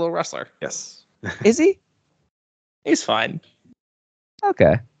 He's a good little wrestler. Yes. Is he? He's fine.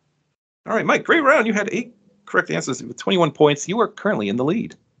 Okay. All right, Mike, great round. You had 8 correct answers with 21 points. You are currently in the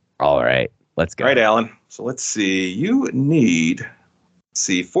lead. All right. Let's go. All right, Alan. So let's see. You need,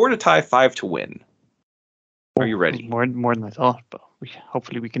 4 to tie, 5 to win. Are you ready? More than I thought, but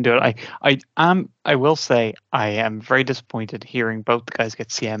hopefully we can do it. I will say I am very disappointed hearing both the guys get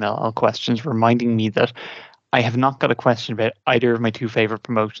CMLL questions, reminding me that I have not got a question about either of my 2 favorite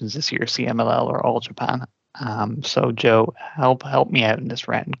promotions this year, CMLL or All Japan. So Joe, help me out in this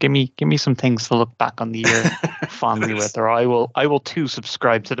round. Give me some things to look back on the year fondly with, or I will too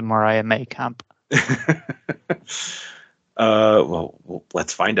subscribe to the Mariah May camp. Well,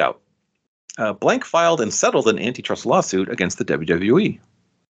 let's find out. Blank filed and settled an antitrust lawsuit against the WWE.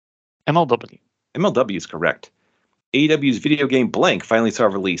 MLW. MLW is correct. AEW's video game Blank finally saw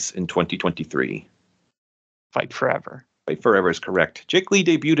release in 2023. Fight Forever. Fight Forever is correct. Jake Lee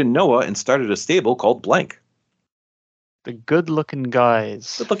debuted in Noah and started a stable called Blank. The Good Looking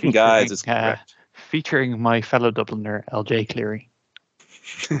Guys. Good Looking Guys is correct. Featuring my fellow Dubliner, LJ Cleary.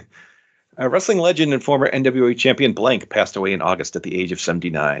 Wrestling legend and former NWA champion Blank passed away in August at the age of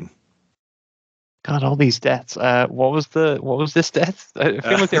 79. God, all these deaths. What was this death? I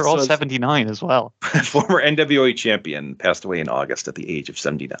feel like they're all 79 as well. Former NWA champion passed away in August at the age of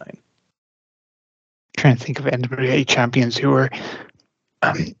 79. Trying to think of NWA champions who were.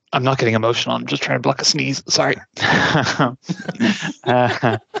 I'm not getting emotional. I'm just trying to block a sneeze. Sorry.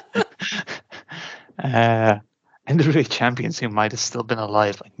 NWA champions who might have still been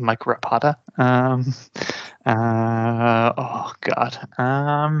alive, like Mike Rapata. Oh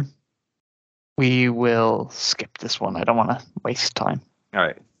God. We will skip this one. I don't want to waste time. All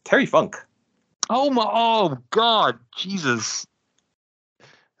right, Terry Funk. Oh God, Jesus.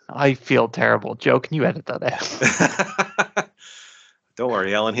 I feel terrible. Joe, can you edit that out? Don't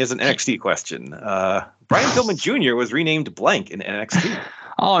worry, Alan. Here's an NXT question. Brian Pillman Jr. was renamed Blank in NXT.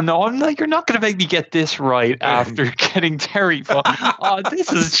 Oh no, I'm not. You're not going to make me get this right after getting Terry. Oh,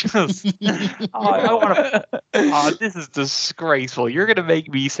 this is just. I want to. Oh, this is disgraceful. You're going to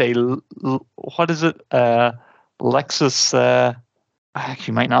make me say, what is it? Lexus. I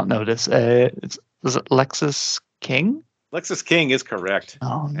actually might not know this. Is it Lexus King? Lexus King is correct.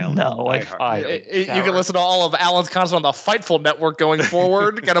 Oh Alan, no! You can listen to all of Alan's content on the Fightful Network going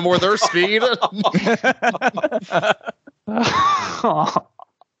forward. Get them more their speed.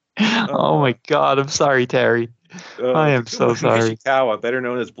 Oh my God! I'm sorry, Terry. I am so sorry. Ishikawa, better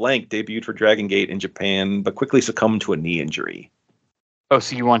known as Blank, debuted for Dragon Gate in Japan, but quickly succumbed to a knee injury. Oh,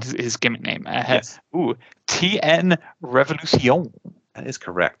 so you want his gimmick name? Yes. Ooh, TN Revolution. That is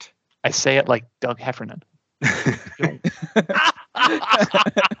correct. I say it like Doug Heffernan.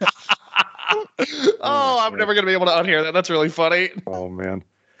 I'm never going to be able to unhear that. That's really funny. Oh, man.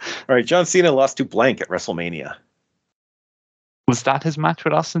 All right, John Cena lost to Blank at WrestleMania. Was that his match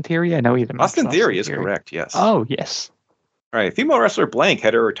with Austin Theory? I know he had a match Austin with Theory is correct, yes. Oh, yes. All right, female wrestler Blank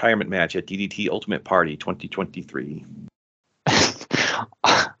had her retirement match at DDT Ultimate Party 2023.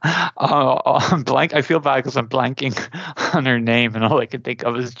 Blank. I feel bad because I'm blanking on her name, and all I can think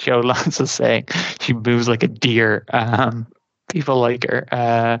of is Joe Lanza saying she moves like a deer. People like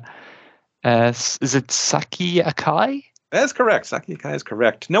her. Is it Saki Akai? That is correct. Saki Akai is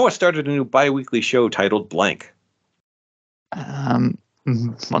correct. Noah started a new bi-weekly show titled Blank.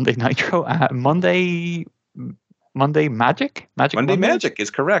 Monday Nitro. Monday Magic? Monday Magic is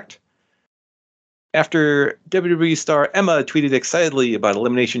correct. After WWE star Emma tweeted excitedly about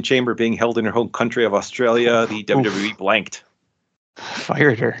Elimination Chamber being held in her home country of Australia, the WWE blanked.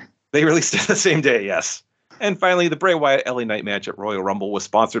 Fired her. They released it the same day, yes. And finally, the Bray Wyatt LA Knight match at Royal Rumble was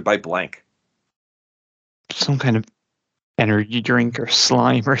sponsored by blank. Some kind of energy drink or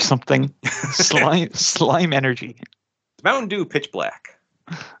slime or something. slime energy. Mountain Dew Pitch Black.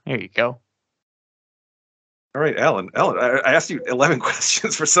 There you go. All right, Alan, I asked you 11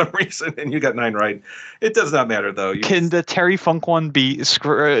 questions for some reason, and you got 9 right. It does not matter, though. Can the Terry Funk one be?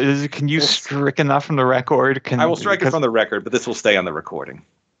 Can you stricken that from the record? I will strike it from the record, but this will stay on the recording.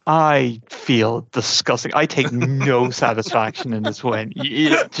 I feel disgusting. I take no satisfaction in this win.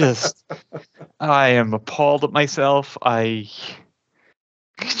 I am appalled at myself.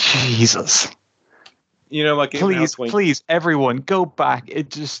 Jesus. You know what? Please, everyone, go back.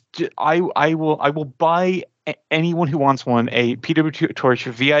 I will buy anyone who wants one a PW Torch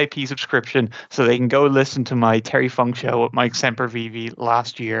VIP subscription so they can go listen to my Terry Funk show at Mike Sempervive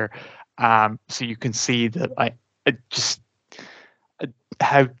last year, so you can see that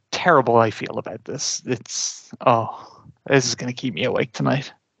how terrible I feel about this. This is going to keep me awake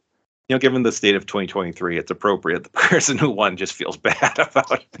tonight. You know, given the state of 2023, it's appropriate the person who won just feels bad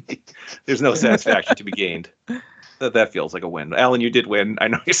about it. There's no satisfaction to be gained. That feels like a win. Alan, you did win. I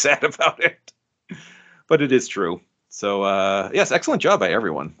know you're sad about it, but it is true. So, yes, excellent job by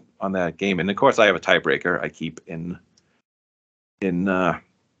everyone on that game. And of course, I have a tiebreaker I keep in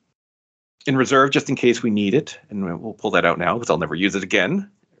reserve just in case we need it. And we'll pull that out now because I'll never use it again.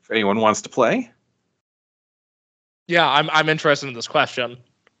 If anyone wants to play. Yeah, I'm interested in this question.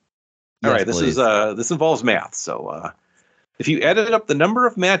 All Yes, right, please. This involves math. So if you added up the number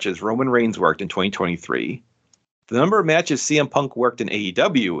of matches Roman Reigns worked in 2023, the number of matches CM Punk worked in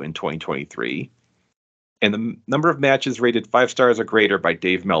AEW in 2023, and the number of matches rated 5 stars or greater by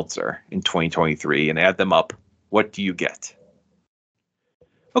Dave Meltzer in 2023, and add them up, what do you get?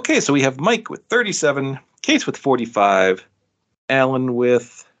 Okay, so we have Mike with 37, Case with 45, Alan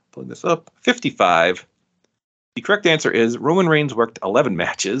with, pulling this up, 55. The correct answer is Roman Reigns worked 11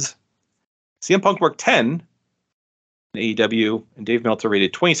 matches. CM Punk worked 10 in AEW, and Dave Meltzer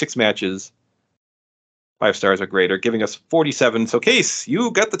rated 26 matches, 5 stars or greater, giving us 47. So, Case,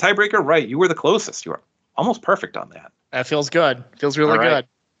 you got the tiebreaker right. You were the closest. You were almost perfect on that. That feels good. Feels really All right. good.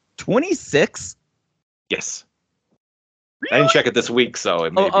 26? Yes. I didn't check it this week, so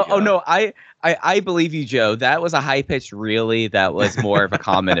it may be, No, I believe you, Joe. That was a high pitch. Really, that was more of a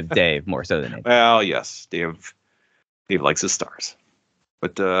comment of Dave, more so than anything. Well, yes, Dave likes his stars.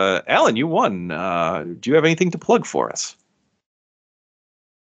 But Alan, you won. Do you have anything to plug for us?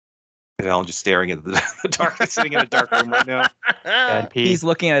 Is Alan just staring at the dark, sitting in a dark room right now? He's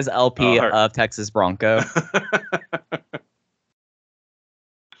looking at his LP all right. of Texas Bronco.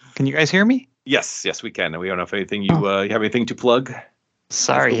 Can you guys hear me? Yes, we can. We don't know if anything you have anything to plug.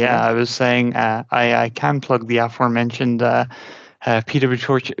 Sorry, yeah, I was saying I can plug the aforementioned PW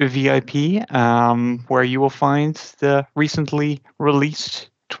Torch VIP, where you will find the recently released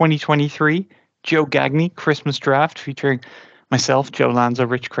 2023 Joe Gagney Christmas Draft featuring myself, Joe Lanza,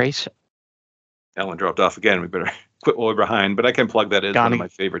 Rich Crace. Alan dropped off again. We better quit while we're behind. But I can plug that as one of my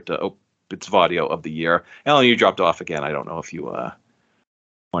favorite bits of audio of the year. Alan, you dropped off again. I don't know if you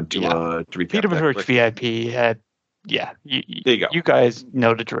want to recap PW Torch quick. VIP. Yeah, There you go. You guys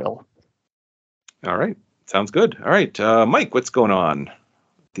know the drill. All right. Sounds good. All right. Mike, what's going on?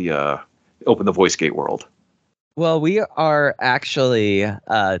 The Open the Voice Gate world. Well, we are actually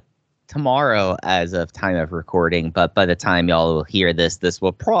tomorrow as of time of recording, but by the time y'all will hear this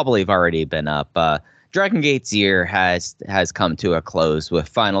will probably have already been up. Dragon Gate's year has come to a close with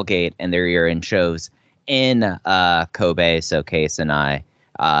Final Gate and their year-end shows in Kobe. So Case and I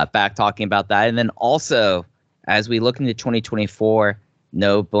back talking about that. And then also, as we look into 2024,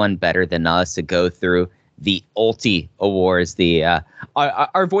 no one better than us to go through the Ulti Awards,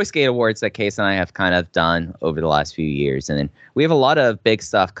 our Voice Gate Awards that Case and I have kind of done over the last few years. And then we have a lot of big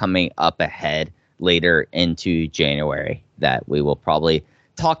stuff coming up ahead later into January that we will probably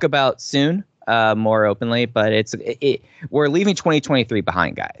talk about soon more openly. But we're leaving 2023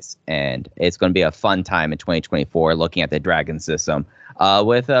 behind, guys. And it's going to be a fun time in 2024 looking at the Dragon system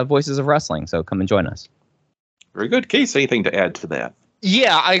with Voices of Wrestling. So come and join us. Very good. Case, anything to add to that?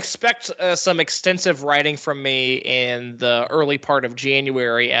 Yeah, I expect some extensive writing from me in the early part of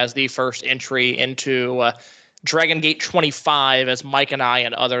January as the first entry into Dragon Gate 25 as Mike and I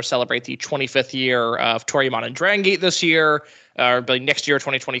and others celebrate the 25th year of Toryumon and Dragon Gate this year, or next year,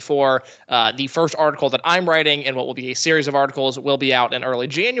 2024. The first article that I'm writing and what will be a series of articles will be out in early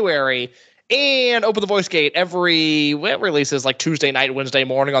January. And Open the Voice Gate it releases like Tuesday night, Wednesday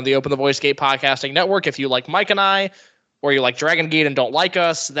morning on the Open the Voice Gate podcasting network. If you like Mike and I, or you like Dragon Gate and don't like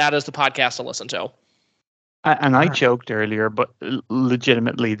us, that is the podcast to listen to. And I joked earlier, but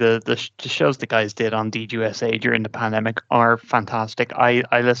legitimately, the shows the guys did on DGUSA during the pandemic are fantastic. I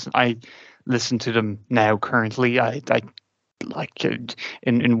listen to them now currently. I like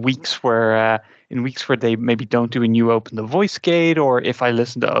in weeks where they maybe don't do a new Open the Voice Gate, or if I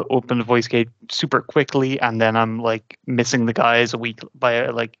listen to Open the Voice Gate super quickly and then I'm like missing the guys a week by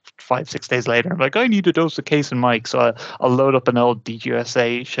like 5-6 days later, I'm like, I need a dose of Case and Mike, so I'll load up an old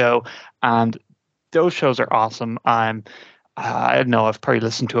DGUSA show, and those shows are awesome. I don't know, I've probably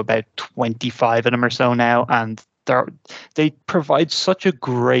listened to about 25 of them or so now, and they provide such a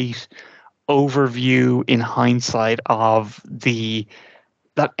great overview in hindsight of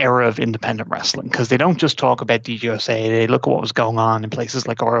that era of independent wrestling, because they don't just talk about DGUSA, they look at what was going on in places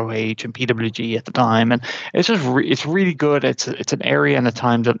like ROH and PWG at the time, and it's just it's really good. It's an area and a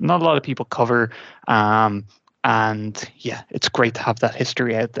time that not a lot of people cover, and yeah, it's great to have that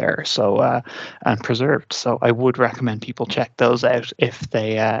history out there, so and preserved. So I would recommend people check those out if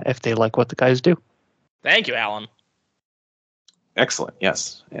they like what the guys do. Thank you, Alan. Excellent.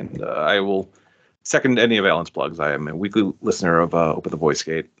 Yes, and I will second any of Alan's plugs. I am a weekly listener of Open the Voice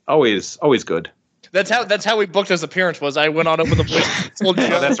Gate. Always good. That's how we booked his appearance. Was I went on Open the Voice? Oh,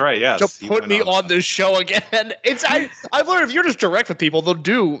 that's right. Yes, to put me on this show again. I've learned if you're just direct with people, they'll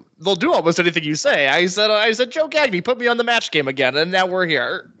do almost anything you say. I said Joe Gagne, put me on the match game again, and now we're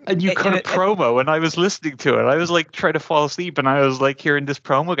here. And you cut a promo, and I was listening to it. I was like trying to fall asleep, and I was like hearing this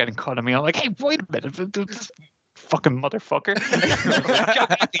promo getting cut on me. I'm like, hey, wait a minute. Fucking motherfucker.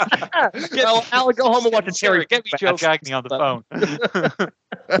 Alan, go home and watch a Terry. Get me Joe Gagne on the phone.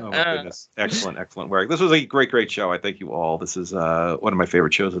 Oh my goodness. Excellent work. This was a great show. I thank you all. This is one of my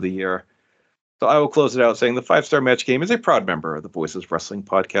favorite shows of the year. So I will close it out saying the 5-Star Match Game is a proud member of the Voices Wrestling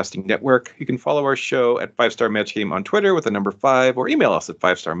Podcasting Network. You can follow our show at 5-Star Match Game on Twitter with the number 5, or email us at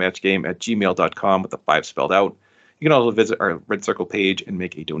 5starmatchgame@gmail.com with the 5 spelled out. You can also visit our Red Circle page and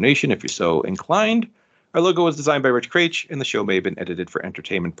make a donation if you're so inclined. Our logo was designed by Rich Craich, and the show may have been edited for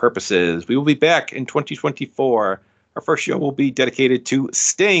entertainment purposes. We will be back in 2024. Our first show will be dedicated to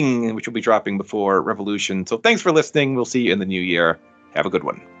Sting, which will be dropping before Revolution. So thanks for listening. We'll see you in the new year. Have a good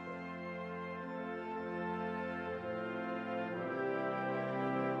one.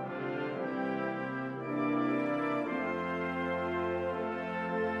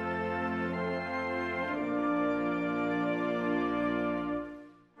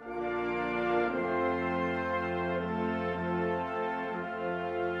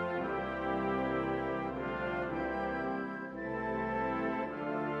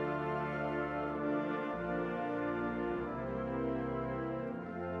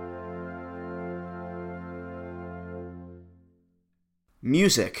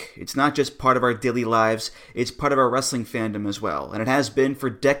 Music. It's not just part of our daily lives, it's part of our wrestling fandom as well, and it has been for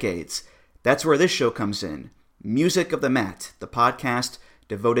decades. That's where this show comes in. Music of the Mat, the podcast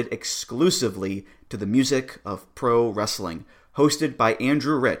devoted exclusively to the music of pro wrestling, hosted by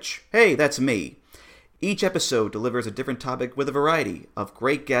Andrew Rich. Hey, that's me. Each episode delivers a different topic with a variety of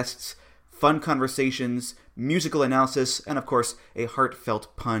great guests, fun conversations, musical analysis, and of course, a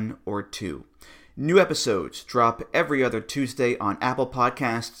heartfelt pun or two. New episodes drop every other Tuesday on Apple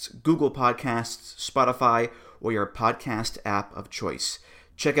Podcasts, Google Podcasts, Spotify, or your podcast app of choice.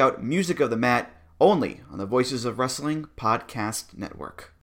 Check out Music of the Mat only on the Voices of Wrestling Podcast Network.